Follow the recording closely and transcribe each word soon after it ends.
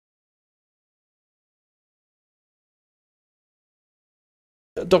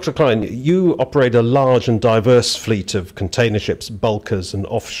Dr. Klein, you operate a large and diverse fleet of container ships, bulkers and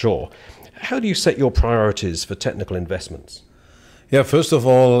offshore. How do you set your priorities for technical investments? Yeah, first of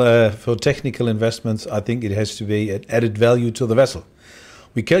all, for technical investments, I think it has to be an added value to the vessel.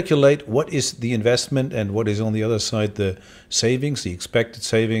 We calculate what is the investment and what is on the other side the savings, the expected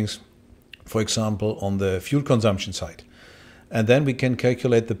savings, for example, on the fuel consumption side. And then we can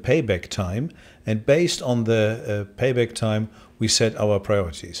calculate the payback time, and based on the payback time, we set our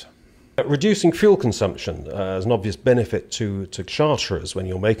priorities. Reducing fuel consumption is an obvious benefit to charterers when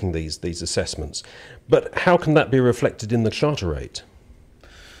you're making these assessments. But how can that be reflected in the charter rate?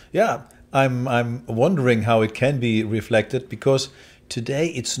 Yeah, I'm wondering how it can be reflected, because today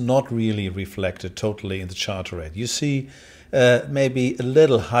it's not really reflected totally in the charter rate. You see maybe a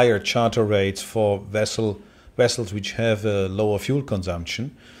little higher charter rates for vessels which have a lower fuel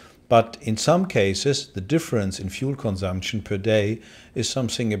consumption. But in some cases, the difference in fuel consumption per day is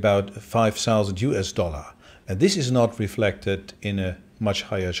something about 5,000 US dollar. And this is not reflected in a much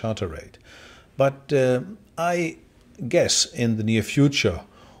higher charter rate. But I guess in the near future,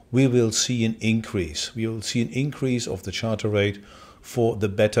 we will see an increase. We will see an increase of the charter rate for the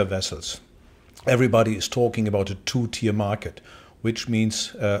better vessels. Everybody is talking about a two-tier market, which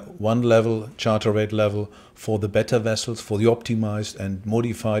means one level, charter rate level for the better vessels, for the optimized and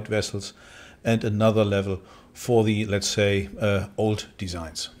modified vessels, and another level for the, let's say, old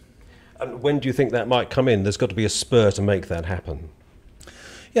designs. And when do you think that might come in? There's got to be a spur to make that happen.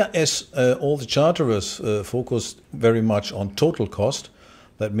 Yeah, as all the charterers focus very much on total cost,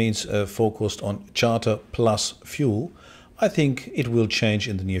 that means focused on charter plus fuel, I think it will change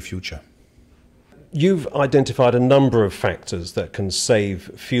in the near future. You've identified a number of factors that can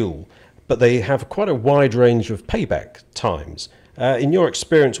save fuel, but they have quite a wide range of payback times. In your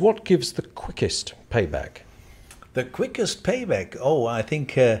experience, what gives the quickest payback? The quickest payback? Oh, I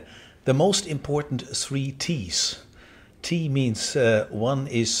think the most important three T's. T means one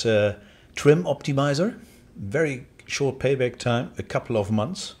is trim optimizer, very short payback time, a couple of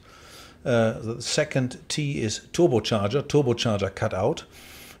months. The second T is turbocharger cut out.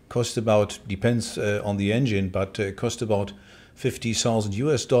 Cost about, depends on the engine, but cost about 50,000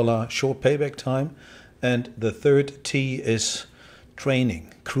 US dollar, short payback time. And the third T is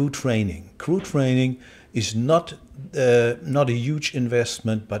training, crew training. Crew training is not a huge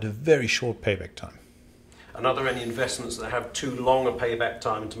investment, but a very short payback time. And are there any investments that have too long a payback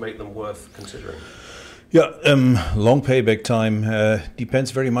time to make them worth considering? Yeah, long payback time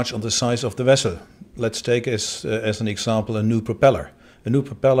depends very much on the size of the vessel. Let's take as an example a new propeller. A new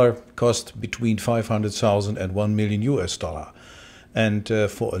propeller costs between 500,000 and 1 million US dollar. And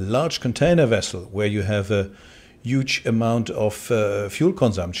for a large container vessel where you have a huge amount of fuel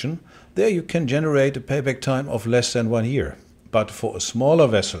consumption, there you can generate a payback time of less than 1 year. But for a smaller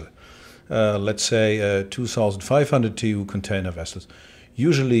vessel, let's say 2,500 TEU container vessels,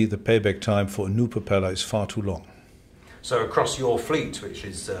 usually the payback time for a new propeller is far too long. So across your fleet, which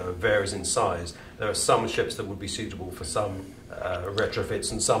varies in size, there are some ships that would be suitable for some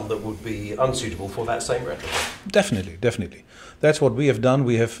retrofits and some that would be unsuitable for that same retrofit. Definitely, definitely. That's what we have done.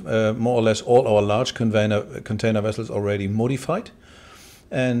 We have more or less all our large container vessels already modified,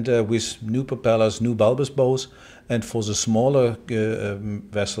 and with new propellers, new bulbous bows. And for the smaller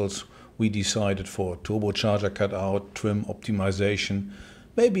vessels, we decided for turbocharger cut out, trim optimization,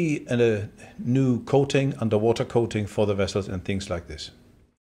 maybe a new coating, underwater coating for the vessels and things like this.